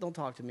say, don't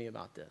talk to me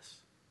about this?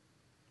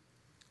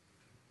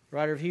 The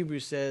writer of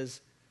Hebrews says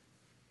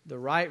the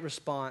right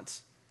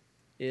response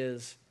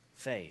is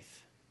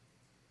faith.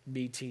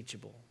 Be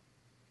teachable.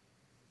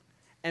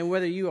 And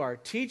whether you are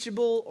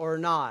teachable or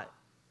not,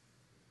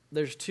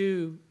 there's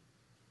two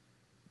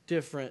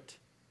different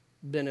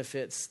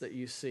benefits that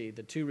you see,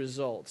 the two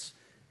results.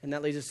 And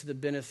that leads us to the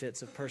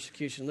benefits of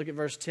persecution. Look at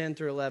verse 10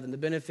 through 11, the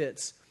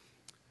benefits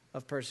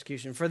of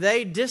persecution. For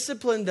they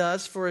disciplined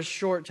us for a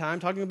short time,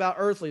 talking about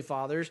earthly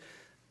fathers.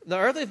 The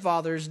earthly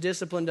fathers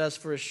disciplined us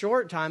for a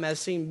short time as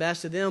seemed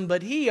best to them,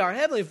 but he, our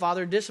heavenly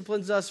Father,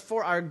 disciplines us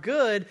for our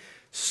good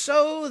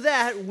so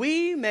that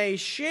we may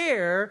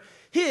share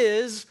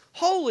his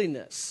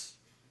holiness.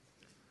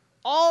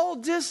 All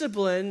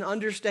discipline,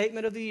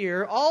 understatement of the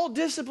year, all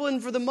discipline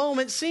for the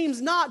moment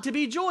seems not to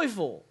be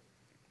joyful,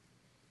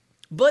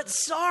 but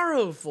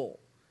sorrowful.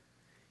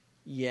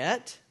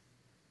 Yet,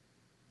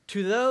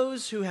 to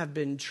those who have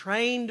been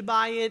trained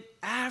by it,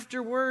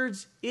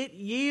 afterwards it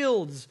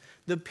yields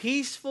the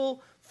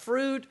peaceful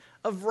fruit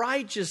of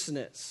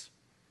righteousness.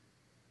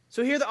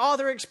 So here the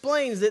author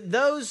explains that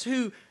those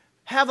who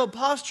have a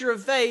posture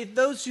of faith,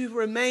 those who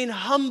remain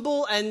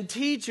humble and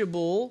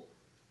teachable,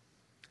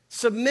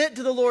 submit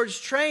to the Lord's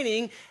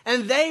training,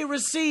 and they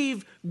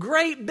receive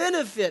great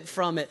benefit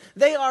from it.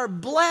 They are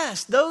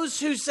blessed. Those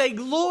who say,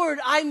 Lord,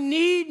 I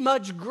need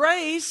much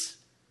grace,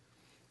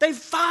 they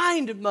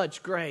find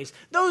much grace.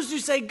 Those who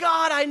say,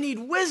 God, I need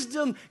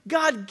wisdom,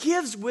 God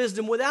gives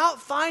wisdom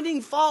without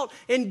finding fault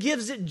and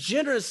gives it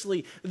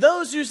generously.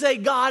 Those who say,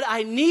 God,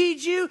 I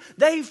need you,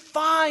 they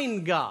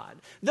find God.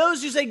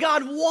 Those who say,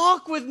 God,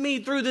 walk with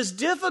me through this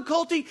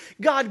difficulty,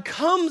 God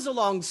comes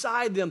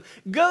alongside them.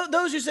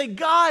 Those who say,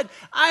 God,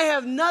 I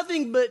have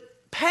nothing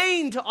but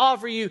pain to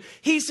offer you,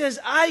 he says,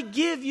 I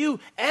give you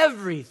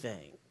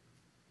everything.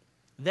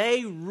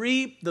 They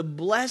reap the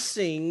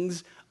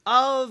blessings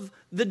of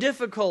the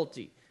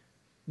difficulty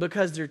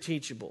because they're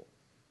teachable.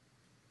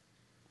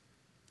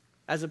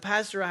 As a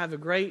pastor, I have a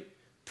great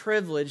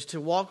privilege to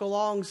walk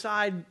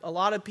alongside a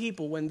lot of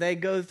people when they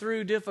go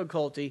through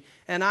difficulty,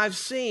 and I've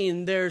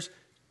seen there's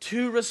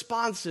two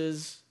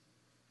responses.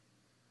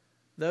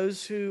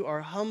 Those who are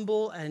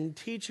humble and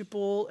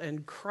teachable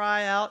and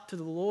cry out to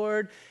the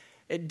Lord.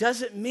 It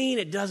doesn't mean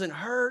it doesn't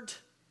hurt.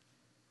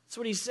 That's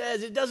what he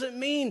says. It doesn't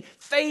mean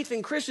faith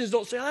in Christians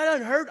don't say, I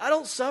don't hurt, I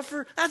don't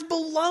suffer. That's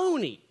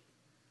baloney.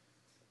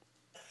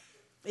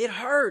 It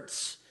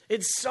hurts.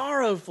 It's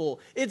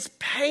sorrowful. It's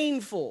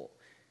painful.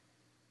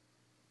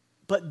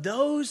 But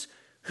those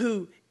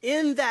who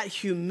in that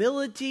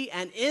humility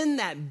and in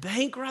that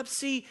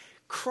bankruptcy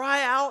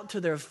cry out to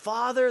their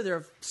Father,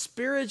 their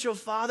spiritual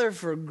Father,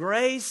 for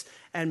grace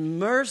and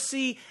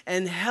mercy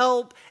and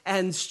help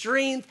and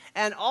strength,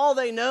 and all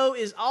they know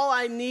is all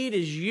I need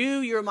is you,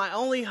 you're my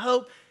only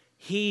hope,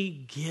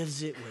 he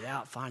gives it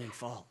without finding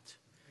fault.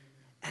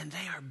 And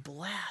they are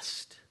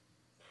blessed.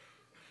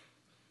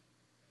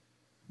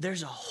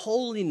 There's a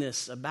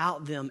holiness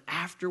about them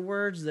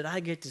afterwards that I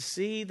get to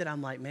see that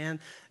I'm like,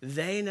 man,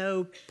 they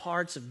know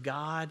parts of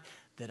God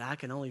that I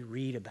can only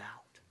read about.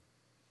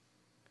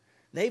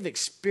 They've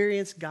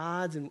experienced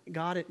God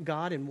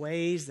in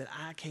ways that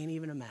I can't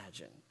even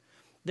imagine.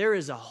 There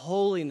is a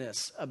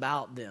holiness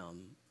about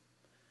them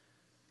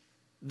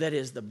that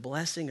is the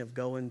blessing of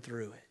going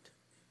through it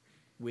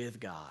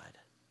with God.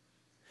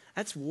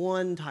 That's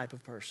one type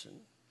of person.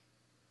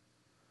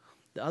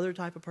 The other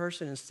type of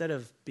person, instead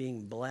of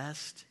being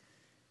blessed,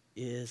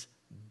 is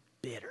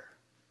bitter.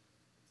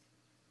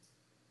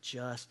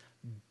 Just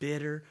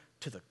bitter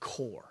to the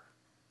core.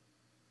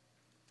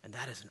 And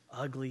that is an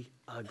ugly,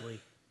 ugly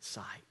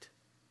sight.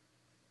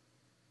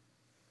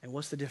 And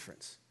what's the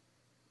difference?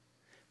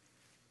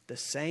 The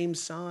same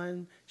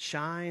sun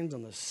shines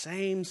on the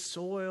same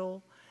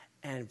soil,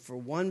 and for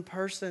one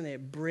person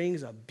it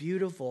brings a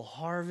beautiful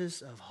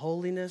harvest of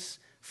holiness,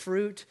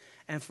 fruit,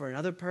 and for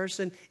another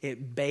person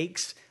it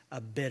bakes a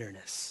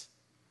bitterness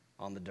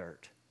on the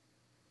dirt.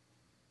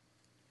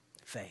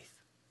 Faith.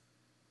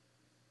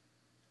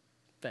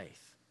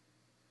 Faith.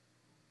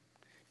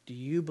 Do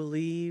you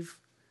believe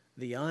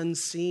the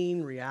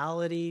unseen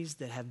realities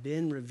that have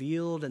been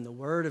revealed in the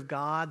Word of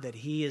God, that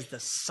He is the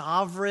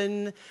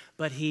sovereign,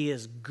 but He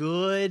is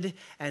good,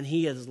 and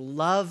He is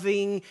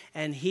loving,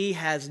 and He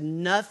has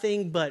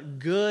nothing but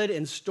good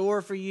in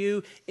store for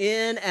you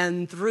in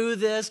and through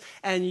this,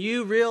 and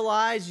you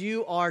realize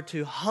you are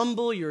to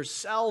humble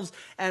yourselves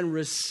and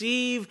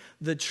receive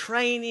the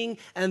training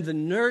and the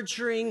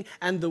nurturing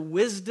and the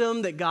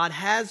wisdom that God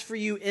has for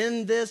you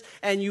in this,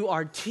 and you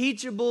are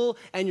teachable,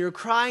 and you're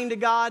crying to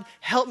God,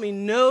 help me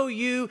know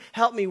you,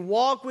 help me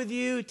walk with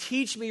you,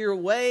 teach me your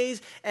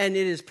ways, and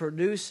it is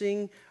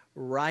producing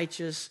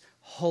righteous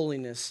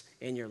holiness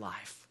in your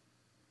life.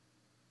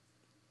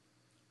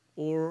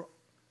 Or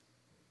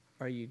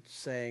are you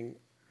saying,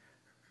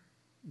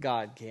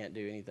 God can't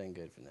do anything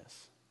good from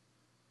this?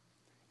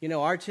 You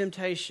know, our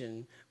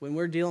temptation when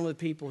we're dealing with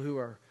people who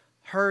are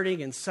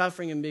hurting and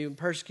suffering and being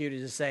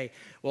persecuted is to say,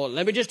 well,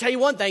 let me just tell you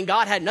one thing,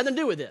 God had nothing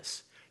to do with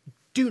this.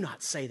 Do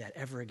not say that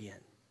ever again.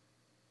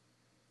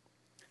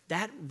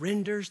 That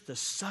renders the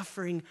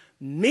suffering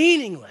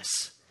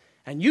meaningless.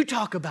 And you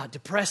talk about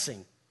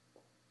depressing.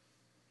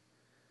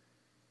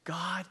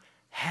 God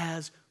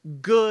has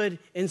good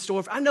in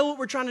store. I know what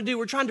we're trying to do.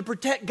 We're trying to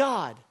protect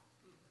God.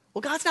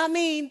 Well, God's not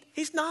mean.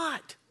 He's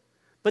not.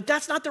 But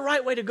that's not the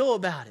right way to go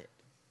about it.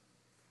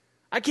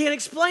 I can't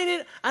explain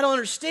it. I don't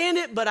understand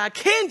it. But I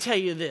can tell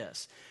you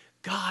this.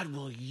 God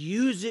will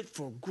use it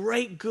for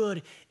great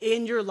good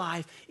in your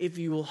life if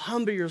you will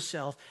humble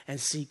yourself and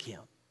seek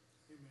Him.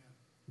 Amen.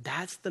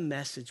 That's the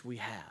message we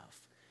have.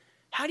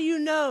 How do you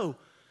know?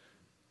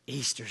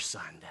 Easter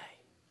Sunday.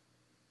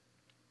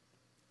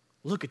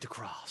 Look at the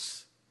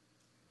cross.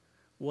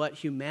 What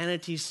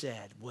humanity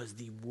said was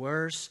the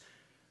worst,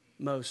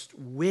 most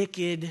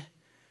wicked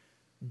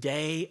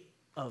day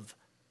of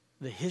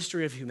the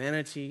history of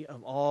humanity,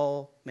 of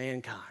all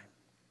mankind.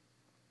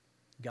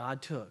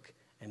 God took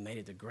and made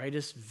it the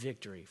greatest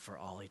victory for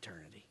all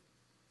eternity.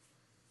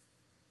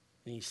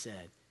 And He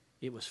said,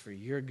 it was for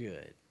your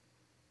good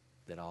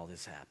that all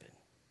this happened.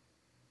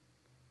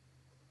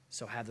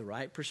 So have the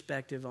right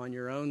perspective on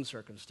your own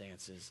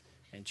circumstances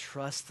and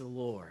trust the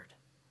Lord.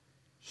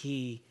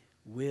 He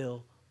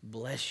will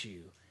bless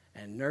you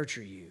and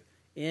nurture you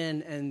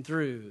in and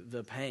through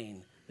the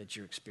pain that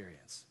you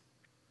experience.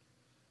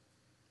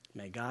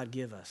 May God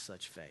give us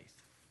such faith.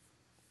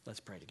 Let's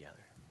pray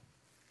together.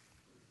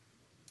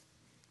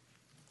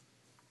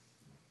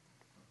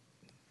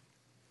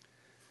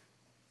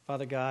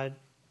 Father God,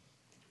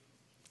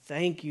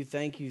 thank you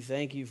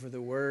for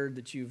the word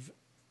that you've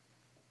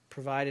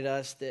provided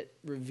us that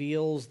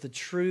reveals the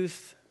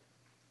truth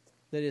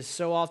that is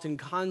so often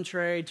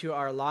contrary to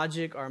our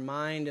logic, our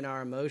mind, and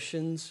our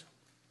emotions.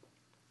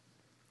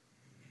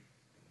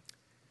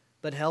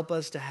 But help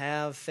us to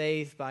have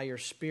faith by your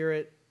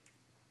Spirit.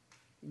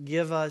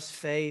 Give us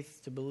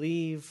faith to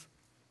believe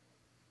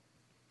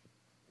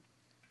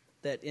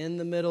that in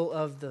the middle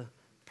of the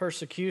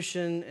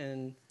persecution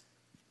and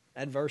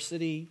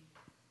adversity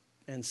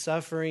and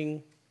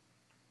suffering,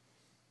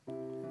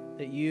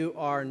 that you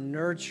are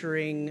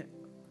nurturing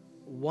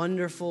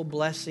wonderful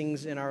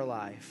blessings in our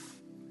life.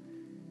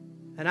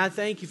 And I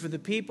thank you for the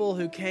people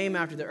who came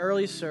after the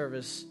early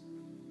service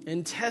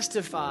and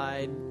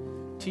testified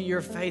to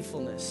your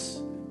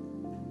faithfulness.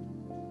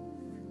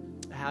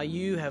 How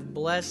you have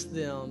blessed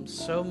them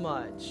so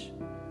much.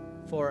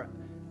 For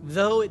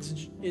though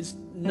it's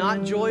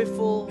not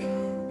joyful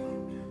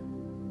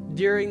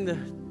during the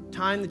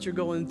time that you're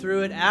going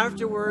through it,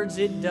 afterwards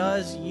it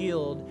does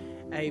yield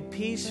a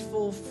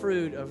peaceful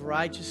fruit of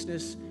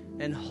righteousness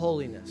and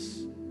holiness.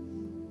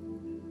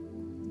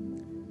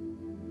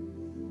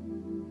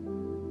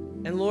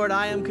 And Lord,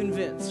 I am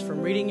convinced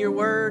from reading your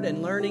word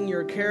and learning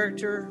your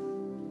character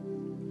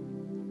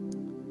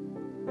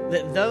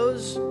that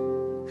those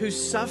who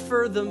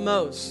suffer the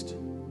most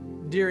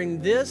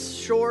during this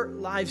short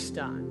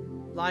lifetime,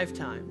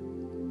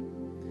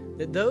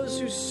 that those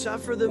who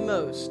suffer the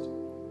most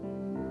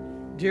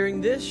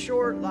during this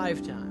short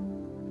lifetime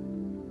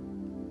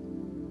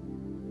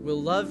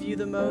will love you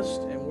the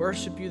most and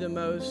worship you the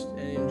most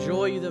and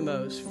enjoy you the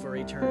most for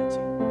eternity,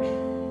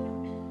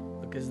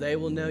 because they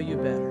will know you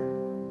better.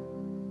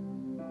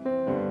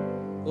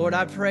 Lord,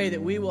 I pray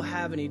that we will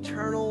have an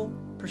eternal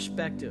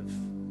perspective,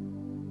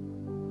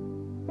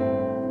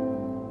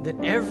 that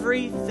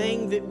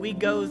everything that we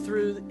go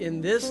through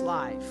in this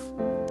life,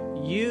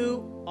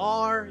 you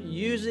are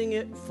using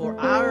it for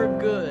our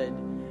good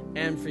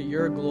and for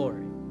your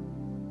glory.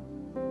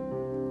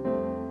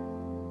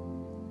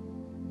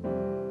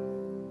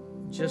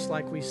 Just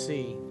like we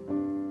see,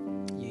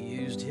 you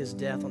used his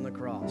death on the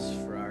cross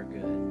for our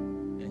good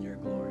and your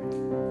glory.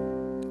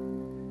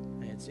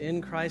 And it's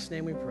in Christ's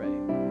name we pray.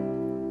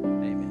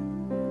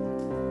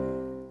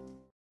 Amen.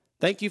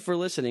 Thank you for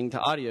listening to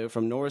audio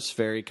from Norris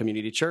Ferry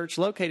Community Church,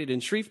 located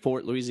in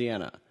Shreveport,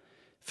 Louisiana.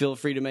 Feel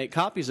free to make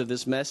copies of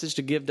this message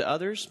to give to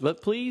others,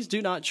 but please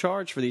do not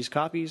charge for these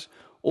copies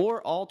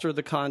or alter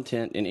the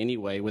content in any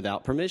way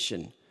without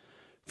permission.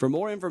 For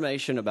more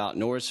information about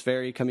Norris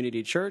Ferry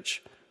Community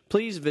Church,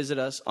 please visit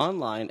us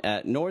online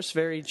at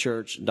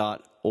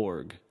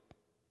norrisferrychurch.org.